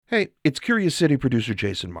Hey, it's Curious City producer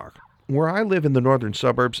Jason Mark. Where I live in the northern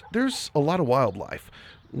suburbs, there's a lot of wildlife.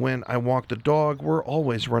 When I walk the dog, we're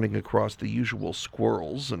always running across the usual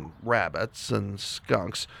squirrels and rabbits and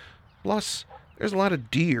skunks. Plus, there's a lot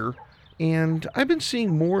of deer, and I've been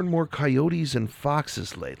seeing more and more coyotes and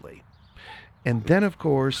foxes lately. And then, of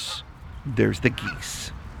course, there's the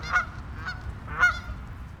geese.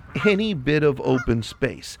 Any bit of open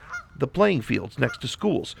space, the playing fields next to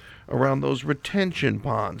schools, around those retention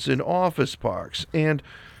ponds in office parks, and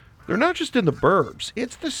they're not just in the burbs,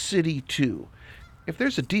 it's the city too. If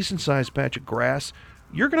there's a decent sized patch of grass,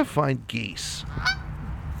 you're going to find geese.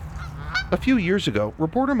 A few years ago,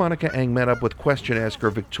 reporter Monica Eng met up with question asker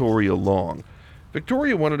Victoria Long.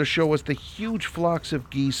 Victoria wanted to show us the huge flocks of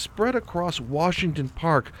geese spread across Washington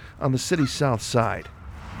Park on the city's south side.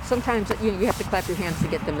 Sometimes you have to clap your hands to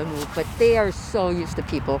get them to move, but they are so used to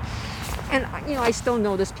people. And I still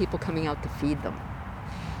notice people coming out to feed them,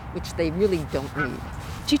 which they really don't need.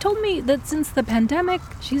 She told me that since the pandemic,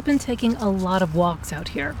 she's been taking a lot of walks out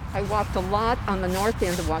here. I walked a lot on the north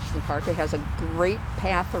end of Washington Park. It has a great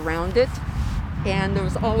path around it, and there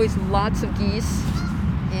was always lots of geese.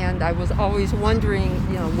 And I was always wondering,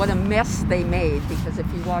 what a mess they made, because if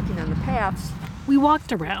you're walking on the paths. We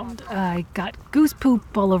walked around. I got goose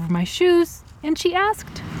poop all over my shoes, and she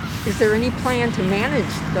asked, is there any plan to manage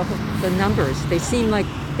the numbers? They seem like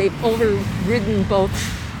they've overridden both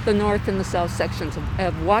the north and the south sections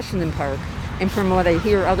of Washington Park, and from what I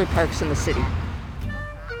hear, other parks in the city.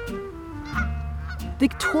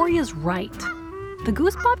 Victoria's right. The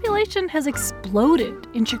goose population has exploded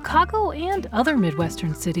in Chicago and other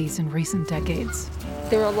Midwestern cities in recent decades.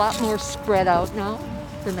 They're a lot more spread out now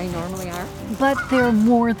than they normally are. But they're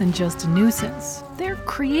more than just a nuisance. They're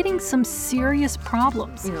creating some serious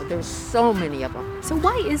problems. There's so many of them. So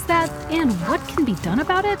why is that, and what can be done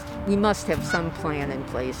about it? We must have some plan in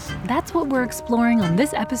place. That's what we're exploring on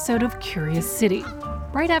this episode of Curious City,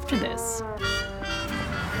 right after this.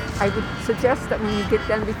 I would suggest that when you get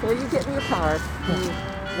done, before you get in your car, you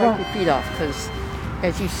wipe your feet off, because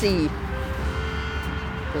as you see,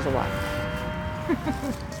 there's a lot.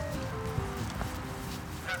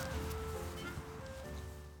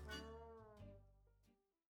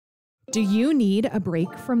 Do you need a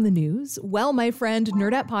break from the news? Well, my friend,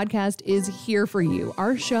 Nerdette Podcast is here for you.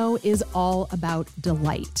 Our show is all about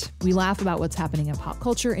delight. We laugh about what's happening in pop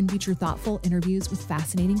culture and feature thoughtful interviews with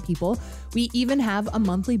fascinating people. We even have a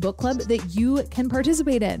monthly book club that you can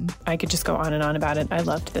participate in. I could just go on and on about it. I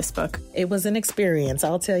loved this book. It was an experience,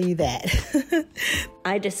 I'll tell you that.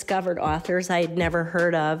 I discovered authors I had never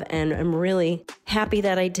heard of, and I'm really happy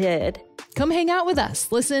that I did. Come hang out with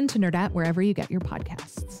us. Listen to Nerdette wherever you get your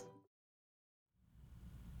podcasts.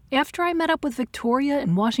 After I met up with Victoria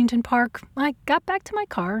in Washington Park, I got back to my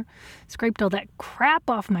car, scraped all that crap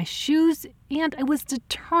off my shoes, and I was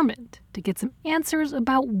determined to get some answers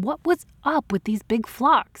about what was up with these big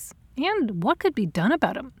flocks and what could be done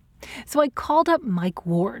about them. So I called up Mike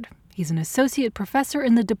Ward. He's an associate professor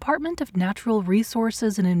in the Department of Natural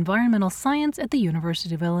Resources and Environmental Science at the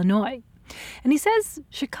University of Illinois. And he says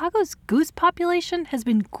Chicago's goose population has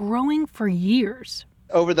been growing for years.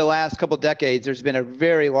 Over the last couple of decades, there's been a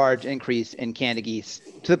very large increase in Canada geese,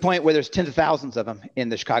 to the point where there's tens of thousands of them in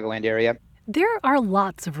the Chicagoland area. There are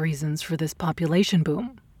lots of reasons for this population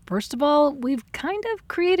boom. First of all, we've kind of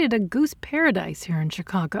created a goose paradise here in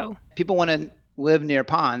Chicago. People want to live near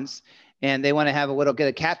ponds, and they want to have a little bit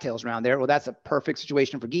of cattails around there. Well, that's a perfect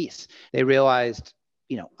situation for geese. They realized,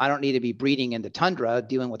 I don't need to be breeding in the tundra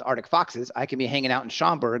dealing with Arctic foxes. I can be hanging out in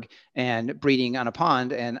Schaumburg and breeding on a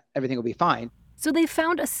pond, and everything will be fine. So they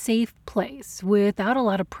found a safe place without a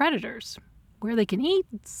lot of predators where they can eat,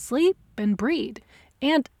 sleep, and breed.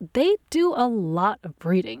 And they do a lot of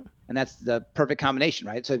breeding. And that's the perfect combination,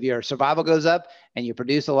 right? So if your survival goes up and you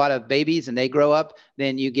produce a lot of babies and they grow up,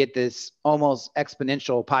 then you get this almost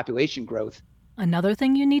exponential population growth. Another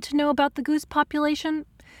thing you need to know about the goose population,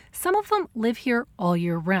 some of them live here all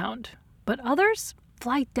year round, but others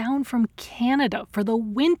fly down from Canada for the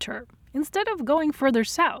winter instead of going further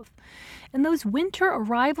south. And those winter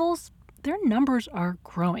arrivals, their numbers are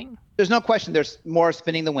growing. There's no question there's more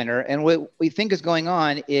spending the winter. And what we think is going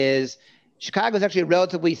on is Chicago is actually a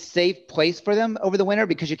relatively safe place for them over the winter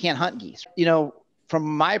because you can't hunt geese. From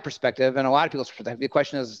my perspective and a lot of people's perspective, the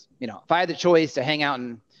question is, if I had the choice to hang out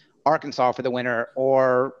in Arkansas for the winter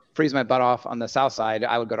or freeze my butt off on the south side,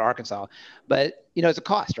 I would go to Arkansas. But, it's a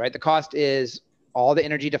cost, right? The cost is all the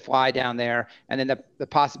energy to fly down there and then the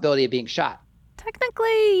possibility of being shot.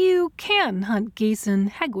 Technically, you can hunt geese in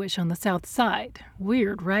Hegwish on the south side.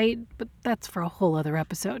 Weird, right? But that's for a whole other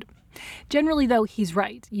episode. Generally, though, he's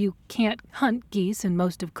right. You can't hunt geese in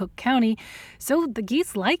most of Cook County, so the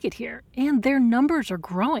geese like it here, and their numbers are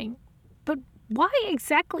growing. But why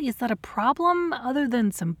exactly is that a problem other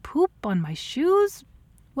than some poop on my shoes?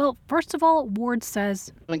 Well, first of all, Ward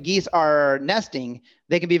says, when geese are nesting,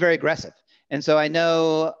 they can be very aggressive. And so I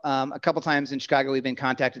know a couple times in Chicago, we've been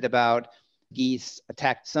contacted about geese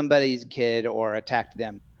attacked somebody's kid or attacked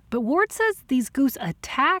them. But Ward says these goose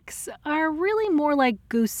attacks are really more like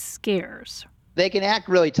goose scares. They can act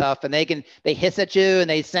really tough, and they hiss at you, and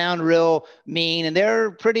they sound real mean, and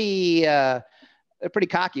they're pretty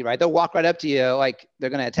cocky, right? They'll walk right up to you like they're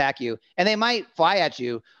going to attack you, and they might fly at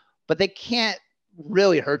you, but they can't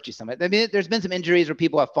really hurt you. I mean, there's been some injuries where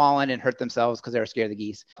people have fallen and hurt themselves because they were scared of the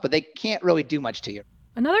geese, but they can't really do much to you.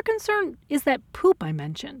 Another concern is that poop I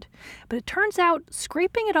mentioned. But it turns out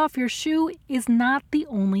scraping it off your shoe is not the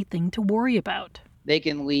only thing to worry about. They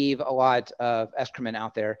can leave a lot of excrement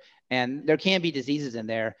out there, and there can be diseases in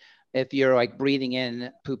there if you're like breathing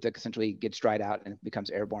in poop that essentially gets dried out and becomes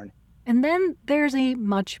airborne. And then there's a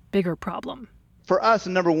much bigger problem. For us, the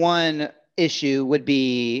number one issue would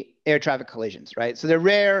be air traffic collisions, right? So they're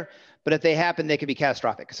rare, but if they happen, they could be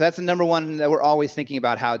catastrophic. So that's the number one that we're always thinking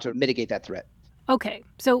about how to mitigate that threat. Okay,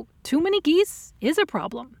 so too many geese is a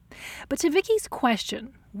problem. But to Vicky's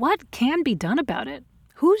question, what can be done about it?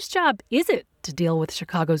 Whose job is it to deal with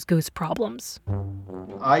Chicago's goose problems?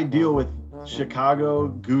 I deal with Chicago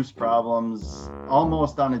goose problems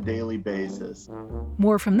almost on a daily basis.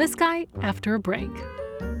 More from this guy after a break.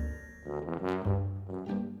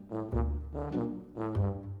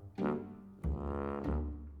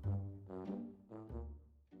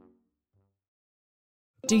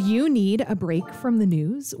 Do you need a break from the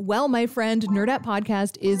news? Well, my friend, Nerdette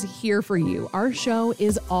Podcast is here for you. Our show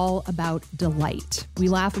is all about delight. We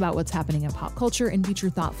laugh about what's happening in pop culture and feature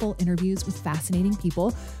thoughtful interviews with fascinating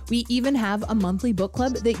people. We even have a monthly book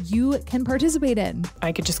club that you can participate in.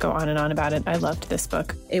 I could just go on and on about it. I loved this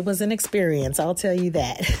book. It was an experience, I'll tell you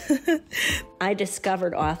that. I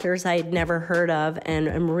discovered authors I had never heard of, and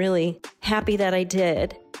I'm really happy that I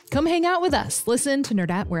did. Come hang out with us. Listen to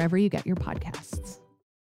Nerdette wherever you get your podcasts.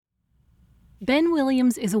 Ben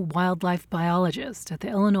Williams is a wildlife biologist at the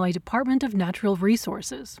Illinois Department of Natural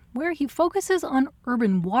Resources, where he focuses on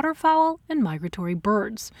urban waterfowl and migratory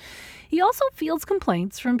birds. He also fields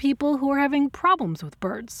complaints from people who are having problems with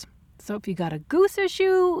birds. So if you got a goose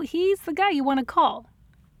issue, he's the guy you want to call.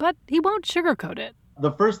 But he won't sugarcoat it.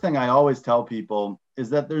 The first thing I always tell people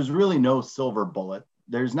is that there's really no silver bullet.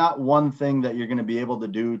 There's not one thing that you're going to be able to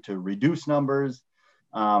do to reduce numbers.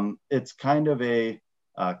 It's kind of a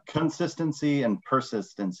consistency and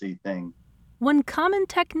persistency thing. One common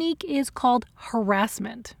technique is called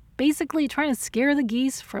harassment. Basically trying to scare the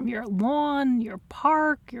geese from your lawn, your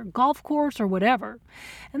park, your golf course, or whatever.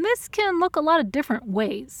 And this can look a lot of different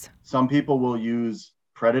ways. Some people will use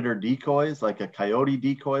predator decoys, like a coyote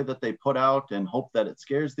decoy that they put out and hope that it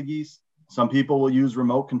scares the geese. Some people will use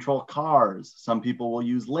remote control cars. Some people will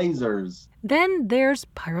use lasers. Then there's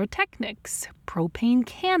pyrotechnics, propane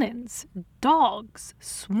cannons, dogs,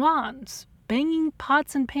 swans, banging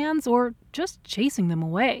pots and pans, or just chasing them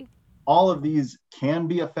away. All of these can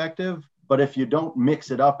be effective, but if you don't mix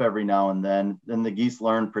it up every now and then the geese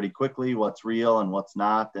learn pretty quickly what's real and what's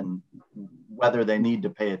not, and whether they need to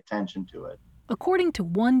pay attention to it. According to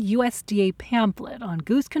one USDA pamphlet on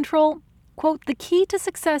goose control, quote, the key to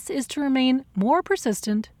success is to remain more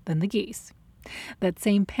persistent than the geese. That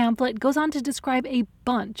same pamphlet goes on to describe a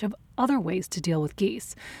bunch of other ways to deal with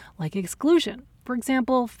geese, like exclusion, for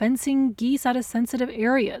example, fencing geese out of sensitive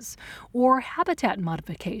areas, or habitat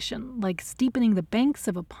modification, like steepening the banks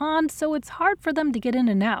of a pond so it's hard for them to get in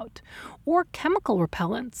and out, or chemical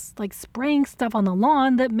repellents, like spraying stuff on the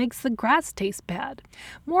lawn that makes the grass taste bad.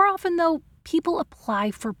 More often, though, people apply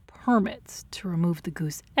for permits to remove the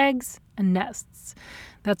goose eggs and nests.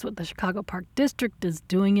 That's what the Chicago Park District is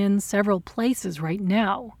doing in several places right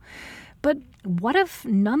now. But what if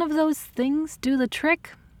none of those things do the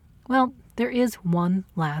trick? Well, there is one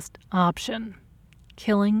last option: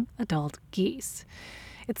 killing adult geese.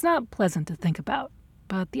 It's not pleasant to think about,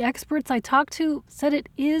 but the experts I talked to said it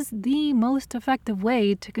is the most effective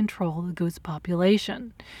way to control the goose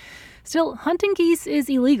population. Still, hunting geese is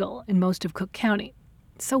illegal in most of Cook County.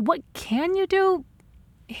 So what can you do?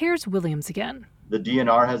 Here's Williams again. The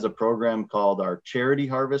DNR has a program called our Charity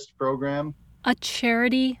Harvest program. A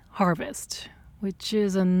charity harvest, which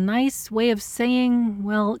is a nice way of saying,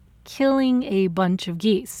 well, killing a bunch of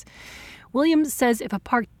geese. Williams says if a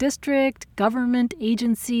park district, government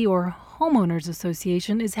agency, or homeowners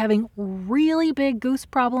association is having really big goose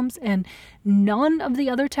problems and none of the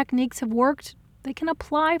other techniques have worked, they can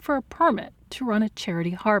apply for a permit to run a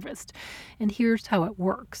charity harvest. And here's how it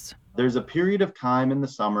works. There's a period of time in the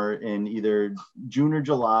summer in either June or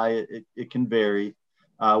July, it can vary,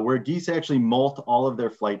 where geese actually molt all of their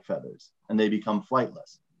flight feathers and they become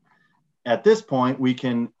flightless. At this point, we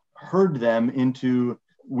can herd them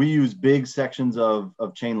we use big sections of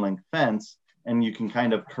chain link fence, and you can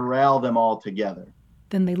kind of corral them all together.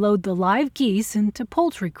 Then they load the live geese into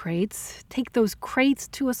poultry crates, take those crates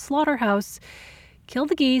to a slaughterhouse, kill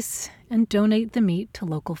the geese, and donate the meat to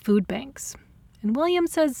local food banks. And William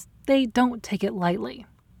says they don't take it lightly.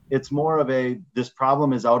 It's more of this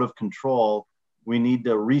problem is out of control. We need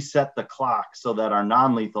to reset the clock so that our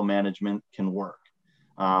non-lethal management can work.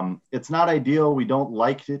 It's not ideal. We don't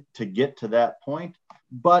like it to get to that point,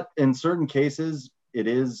 but in certain cases, it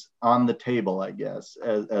is on the table, I guess,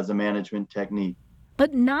 as a management technique.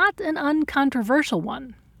 But not an uncontroversial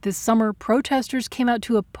one. This summer, protesters came out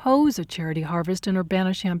to oppose a charity harvest in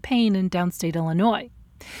Urbana-Champaign in downstate Illinois.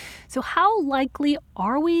 So how likely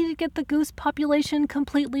are we to get the goose population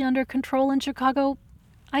completely under control in Chicago?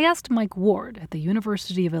 I asked Mike Ward at the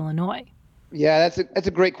University of Illinois. Yeah, that's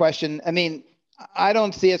a great question. I mean, I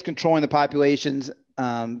don't see us controlling the populations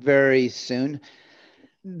very soon.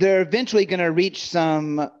 They're eventually going to reach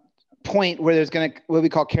some point where there's going to what we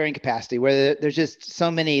call carrying capacity, where there's just so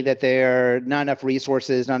many that there are not enough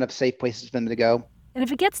resources, not enough safe places for them to go. And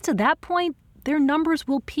if it gets to that point, their numbers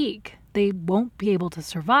will peak. They won't be able to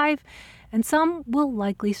survive, and some will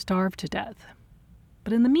likely starve to death.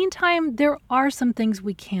 But in the meantime, there are some things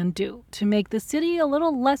we can do to make the city a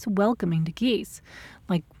little less welcoming to geese,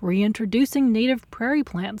 like reintroducing native prairie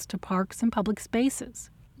plants to parks and public spaces.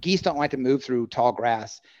 Geese don't like to move through tall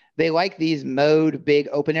grass. They like these mowed, big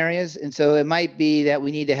open areas. And so it might be that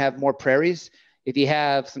we need to have more prairies. If you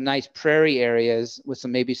have some nice prairie areas with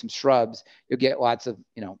maybe some shrubs, you'll get lots of,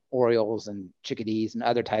 orioles and chickadees and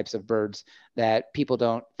other types of birds that people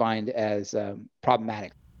don't find as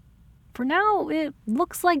problematic. For now, it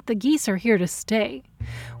looks like the geese are here to stay.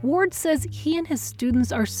 Ward says he and his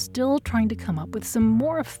students are still trying to come up with some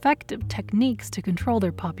more effective techniques to control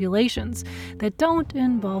their populations that don't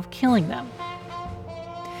involve killing them.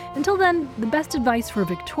 Until then, the best advice for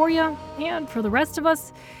Victoria, and for the rest of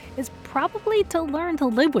us, is probably to learn to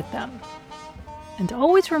live with them. And to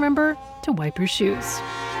always remember to wipe your shoes.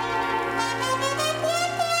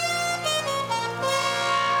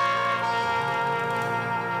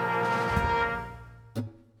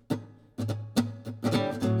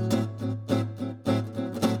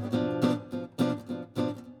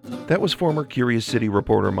 That was former Curious City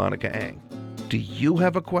reporter Monica Ang. Do you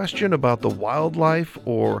have a question about the wildlife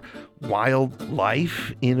or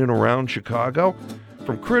wildlife in and around Chicago?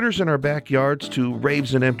 From critters in our backyards to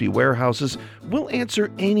raves in empty warehouses, we'll answer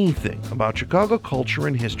anything about Chicago culture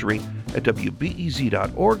and history at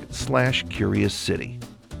wbez.org/Curious City.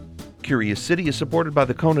 Curious City is supported by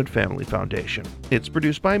the Conant Family Foundation. It's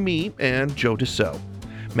produced by me and Joe Deso.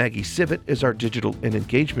 Maggie Sivit is our digital and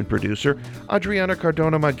engagement producer. Adriana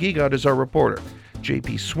Cardona-Magigot is our reporter.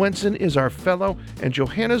 J.P. Swenson is our fellow, and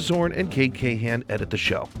Johanna Zorn and Kate Cahan edit the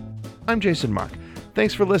show. I'm Jason Mark.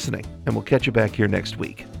 Thanks for listening, and we'll catch you back here next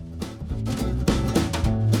week.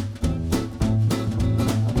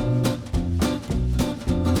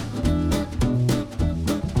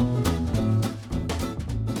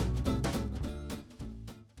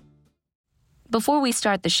 Before we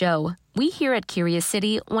start the show, we here at Curious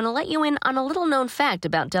City want to let you in on a little-known fact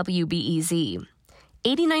about WBEZ.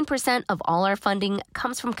 89% of all our funding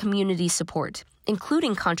comes from community support,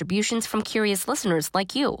 including contributions from curious listeners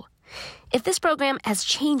like you. If this program has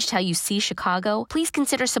changed how you see Chicago, please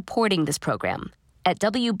consider supporting this program at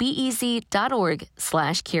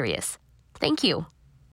wbez.org/curious. Thank you.